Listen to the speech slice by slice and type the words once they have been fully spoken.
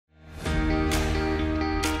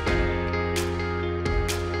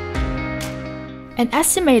An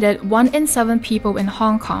estimated 1 in 7 people in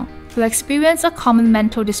Hong Kong will experience a common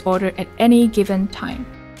mental disorder at any given time.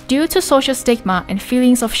 Due to social stigma and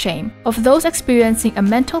feelings of shame of those experiencing a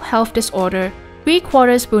mental health disorder,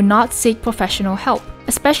 3/4 will not seek professional help,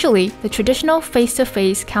 especially the traditional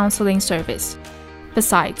face-to-face counseling service.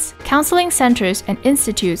 Besides, counseling centers and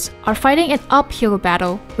institutes are fighting an uphill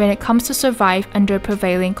battle when it comes to survive under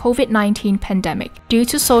prevailing COVID-19 pandemic. Due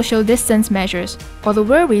to social distance measures or the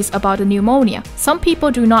worries about the pneumonia, some people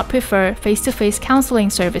do not prefer face-to-face counseling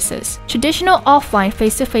services. Traditional offline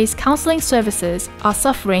face-to-face counseling services are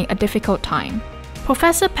suffering a difficult time.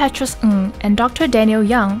 Professor Petrus Ng and Dr. Daniel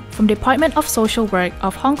Young from Department of Social Work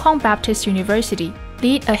of Hong Kong Baptist University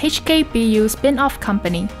lead a HKBU spin-off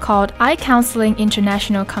company called iCounseling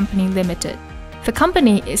International Company Limited. The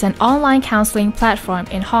company is an online counseling platform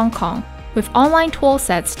in Hong Kong with online tool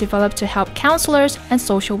sets developed to help counselors and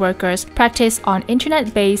social workers practice on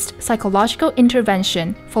internet-based psychological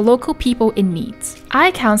intervention for local people in need.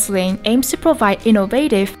 iCounseling aims to provide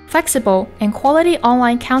innovative, flexible, and quality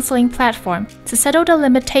online counseling platform to settle the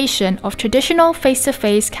limitation of traditional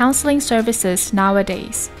face-to-face counseling services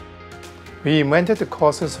nowadays. We invented the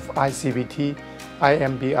courses of ICBT,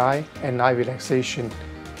 IMBI, and eye relaxation,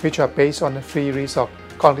 which are based on the theories of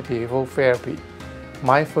cognitive behavioral therapy,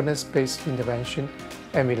 mindfulness-based intervention,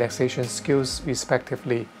 and relaxation skills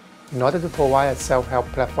respectively, in order to provide a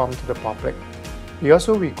self-help platform to the public. We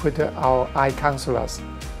also recruited our eye counselors.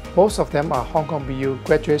 Most of them are Hong Kong BU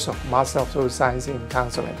graduates of Master of Social Science in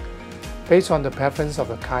Counseling. Based on the preference of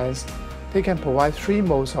the clients, they can provide 3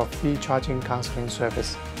 modes of fee charging counseling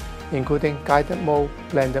service, including guided mode,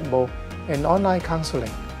 blended mode, and online counseling.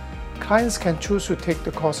 Clients can choose to take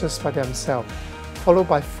the courses by themselves, followed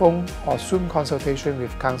by phone or Zoom consultation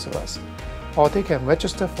with counselors, or they can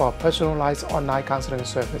register for a personalized online counseling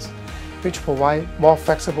service, which provides more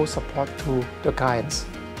flexible support to the clients.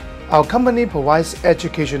 Our company provides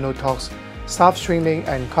educational talks, staff training,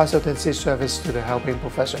 and consultancy service to the helping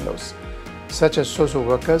professionals, such as social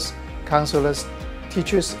workers, counselors,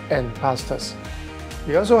 teachers, and pastors.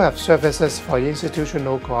 We also have services for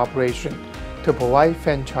institutional cooperation to provide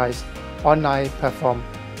franchise, online platform,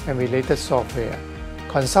 and related software,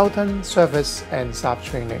 consultant service, and staff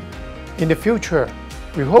training. In the future,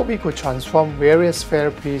 we hope we could transform various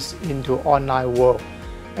therapies into online world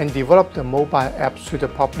and develop the mobile apps to the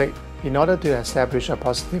public in order to establish a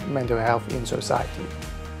positive mental health in society.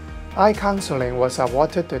 iCounseling was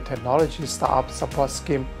awarded the Technology Startup Support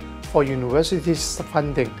Scheme for universities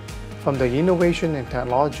funding from the Innovation and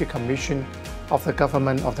Technology Commission of the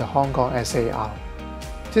Government of the Hong Kong SAR.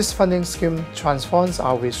 This funding scheme transforms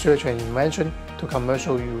our research and invention to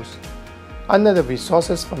commercial use. Under the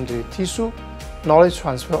resources from the TISU, Knowledge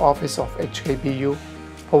Transfer Office of HKBU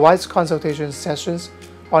provides consultation sessions,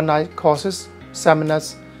 online courses,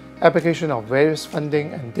 seminars, application of various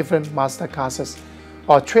funding and different master classes,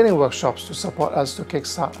 or training workshops to support us to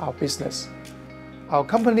kickstart our business. Our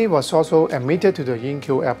company was also admitted to the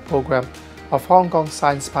InQApp program of Hong Kong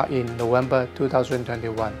Science Park in November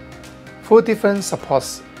 2021. Through different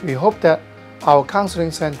supports, we hope that our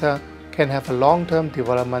counseling center can have a long-term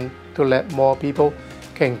development to let more people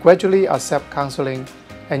can gradually accept counseling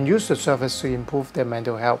and use the service to improve their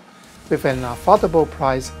mental health with an affordable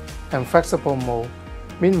price and flexible mode.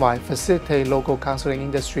 Meanwhile, facilitate local counseling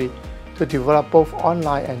industry to develop both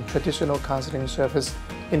online and traditional counseling service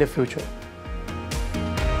in the future.